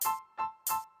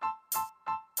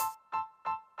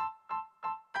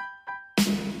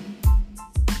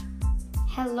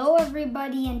Hello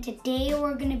everybody, and today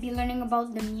we're going to be learning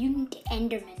about the mutant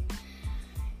endermen.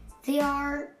 They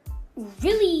are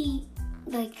really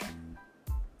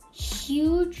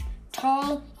huge,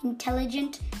 tall,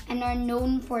 intelligent, and are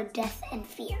known for death and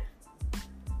fear.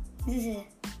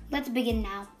 Let's begin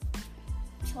now,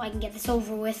 so I can get this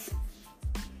over with.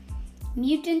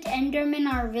 Mutant endermen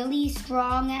are really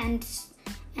strong and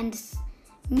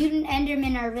mutant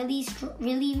endermen are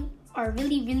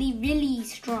really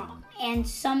strong and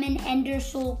summon ender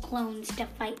soul clones to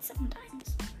fight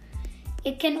sometimes.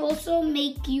 It can also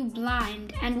make you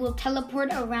blind and will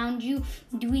teleport around you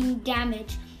doing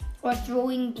damage or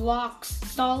throwing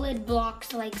solid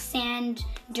blocks like sand,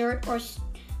 dirt, or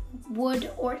wood,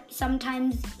 or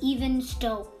sometimes even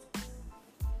stone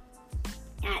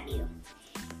at you.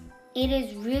 It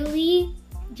is really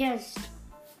just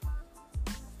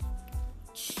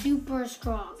super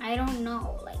strong. I don't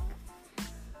know,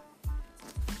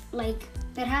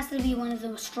 that has to be one of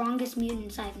the strongest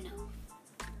mutants I've known.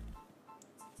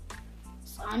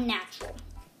 It's unnatural.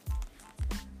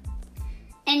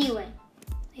 Anyway,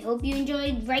 I hope you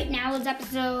enjoyed right now's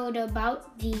episode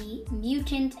about the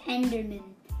mutant enderman.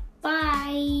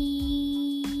 Bye!